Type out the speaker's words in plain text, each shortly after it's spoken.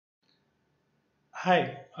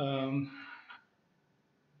Hi,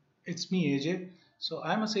 it's me AJ. So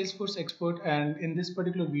I'm a Salesforce expert, and in this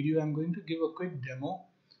particular video, I'm going to give a quick demo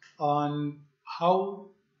on how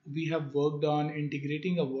we have worked on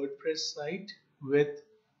integrating a WordPress site with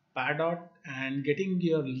Pardot and getting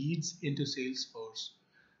your leads into Salesforce.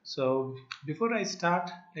 So before I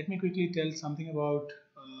start, let me quickly tell something about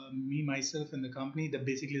me, myself, and the company,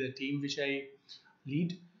 basically the team which I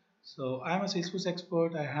lead. So I'm a Salesforce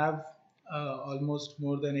expert. I have almost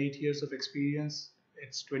more than 8 years of experience.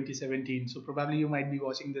 It's 2017, so probably you might be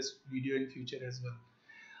watching this video in future as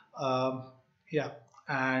well. Yeah,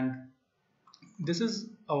 and this is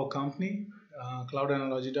our company,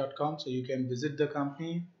 cloudanalogy.com. So you can visit the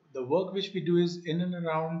company. The work which we do is in and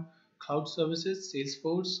around cloud services,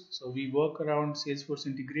 Salesforce. So we work around Salesforce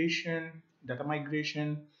integration, data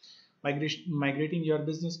migrating your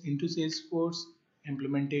business into Salesforce,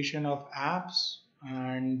 implementation of apps,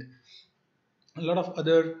 and a lot of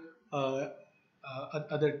other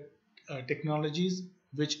technologies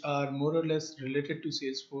which are more or less related to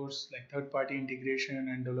Salesforce, like third-party integration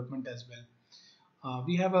and development as well.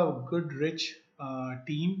 We have a good, rich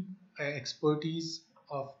team, expertise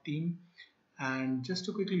of team. And just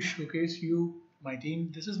to quickly showcase you my team,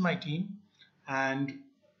 this is my team. And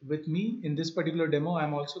with me in this particular demo,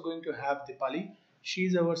 I'm also going to have Dipali.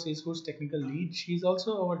 She's our Salesforce technical lead. She's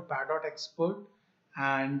also our Pardot expert.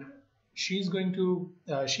 And she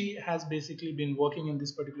has basically been working in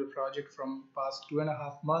this particular project from past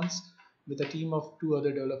 2.5 months with a team of two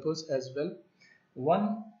other developers as well.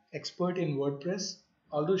 One expert in WordPress,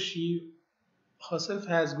 although she herself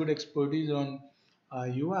has good expertise on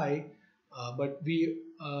UI, but we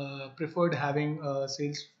preferred having a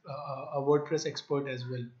WordPress expert as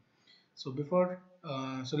well. So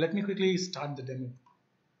let me quickly start the demo.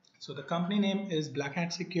 So the company name is Black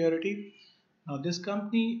Hat Security. Now this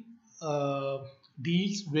company uh,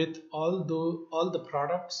 deals with all the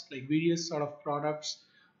products, like various sort of products,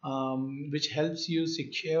 which helps you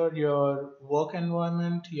secure your work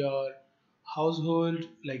environment, your household,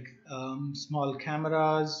 like small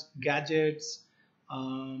cameras, gadgets,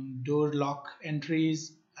 door lock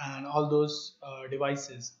entries, and all those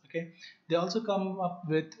devices. Okay, they also come up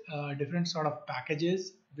with different sort of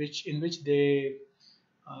packages, which they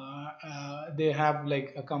have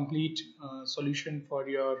like a complete solution for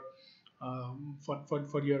your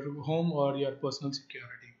home or your personal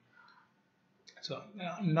security. So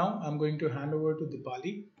now I'm going to hand over to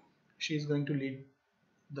Dipali. She's going to lead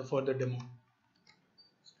the further demo.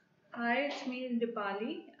 Hi, it's me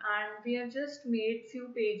Dipali, and we have just made few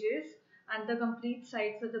pages and the complete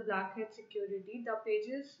site for the Blackhead security. The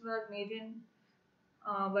pages were made in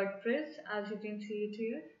WordPress, as you can see it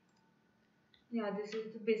here. Yeah, this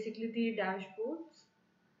is basically the dashboards,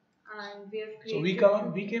 and we have So we created come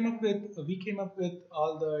up, few. we came up with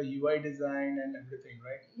all the UI design and everything,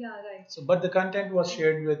 right? Yeah, right. So but the content was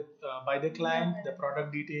shared with by the Yeah, client, by the the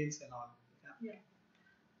product details and all. Yeah. Yeah.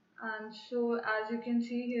 And so as you can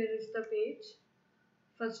see, here is the page.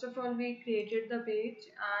 First of all, we created the page,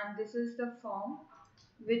 and this is the form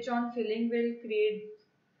which on filling will create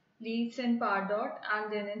leads in Pardot and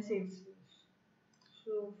then in Salesforce.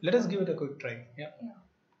 So Let us give it a quick try. Yeah. yeah.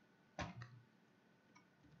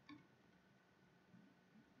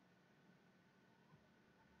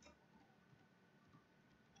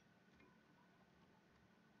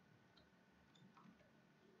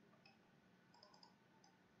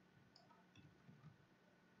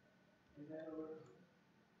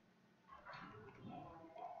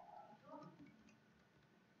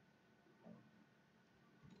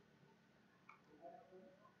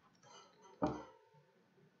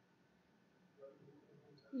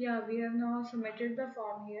 Yeah, we have now submitted the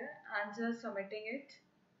form here and just submitting it,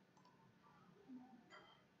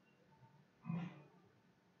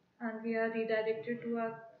 and we are redirected to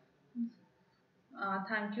our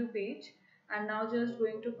thank you page, and now just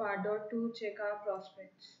going to Pardot to check our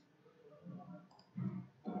prospects.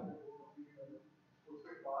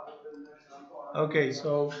 Okay,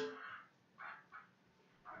 so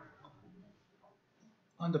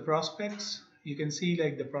on the prospects, you can see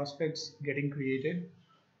like the prospects getting created.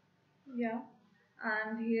 Yeah,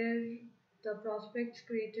 and here the prospects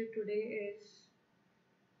created today is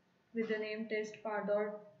with the name test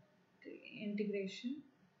Pardot integration.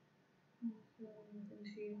 So you can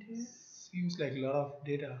see it here. Seems like a lot of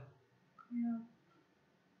data. Yeah.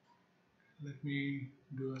 Let me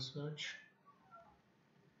do a search.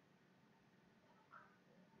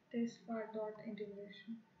 Test Pardot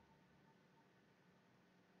integration.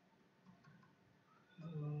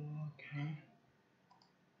 Okay.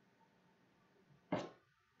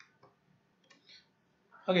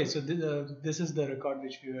 Okay, so this is the record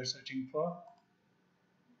which we were searching for.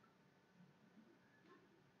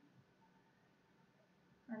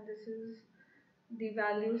 And this is the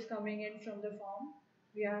values coming in from the form.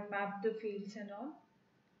 We have mapped the fields and all,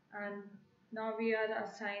 and now we are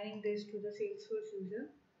assigning this to the Salesforce user.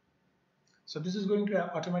 So this is going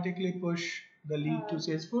to automatically push the lead to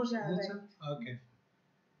Salesforce? Yeah, Is it right. so? Okay.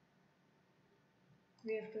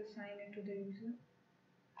 We have to assign it to the user.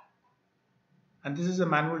 And this is a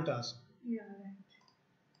manual task. Yeah, right.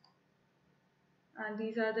 And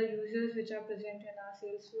these are the users which are present in our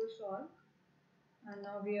Salesforce org. And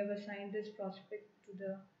now we have assigned this prospect to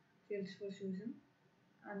the Salesforce user.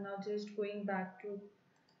 And now just going back to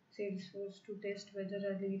Salesforce to test whether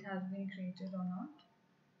a lead has been created or not.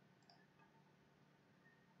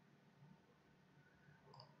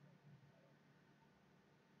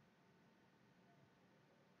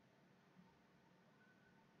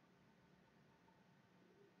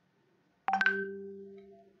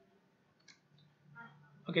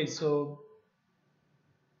 Okay, so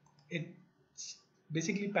it's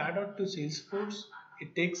basically Pardot to Salesforce.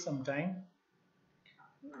 It takes some time.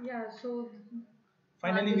 Yeah, so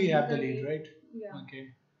Finally, this we is have the the lead, lead. right? Yeah.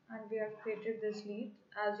 Okay. And we have created this lead.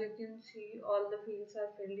 As you can see, all the fields are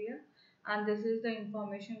filled here. And this is the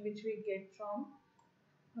information which we get from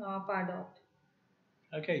Pardot.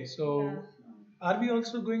 Okay, Yes. so are we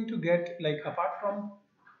also going to get, like, apart from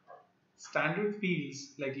standard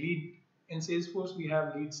fields like lead in Salesforce, we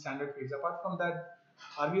have lead standard fields. Apart from that,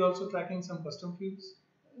 are we also tracking some custom fields?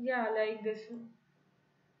 Yeah, like this.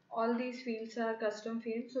 All these fields are custom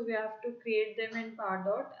fields, so we have to create them in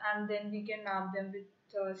Pardot and then we can map them with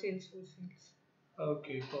Salesforce fields.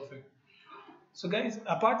 Okay, perfect. So guys,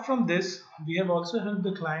 apart from this, we have also helped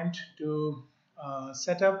the client to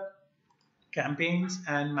set up campaigns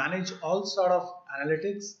and manage all sort of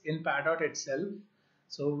analytics in Pardot itself.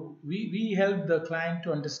 So we help the client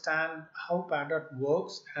to understand how Pardot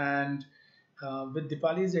works, and with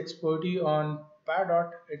Dipali's expertise on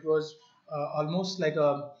Pardot, it was almost like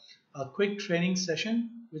a quick training session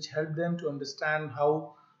which helped them to understand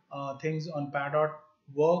how things on Pardot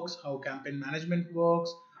works, how campaign management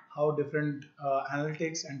works, how different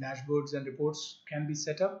analytics and dashboards and reports can be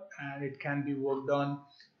set up, and it can be worked on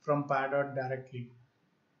from Pardot directly.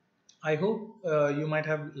 I hope you might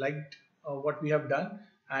have liked what we have done,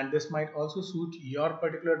 and this might also suit your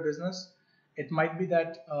particular business. It might be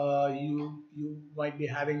that you might be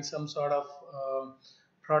having some sort of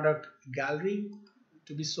product gallery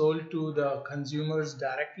to be sold to the consumers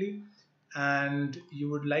directly, and you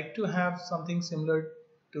would like to have something similar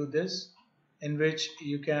to this, in which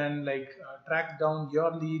you can, like, track down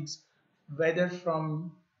your leads, whether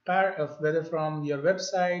from whether from your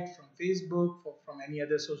website, from Facebook, or from any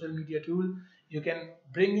other social media tool. You can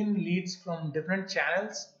bring in leads from different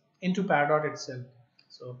channels into Pardot itself.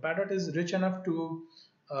 So Pardot is rich enough to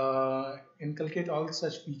inculcate all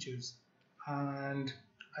such features, and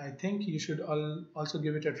I think you should also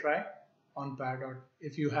give it a try on Pardot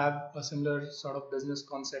if you have a similar sort of business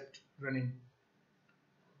concept running.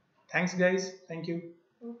 Thanks, guys. Thank you.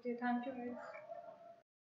 Okay, thank you guys.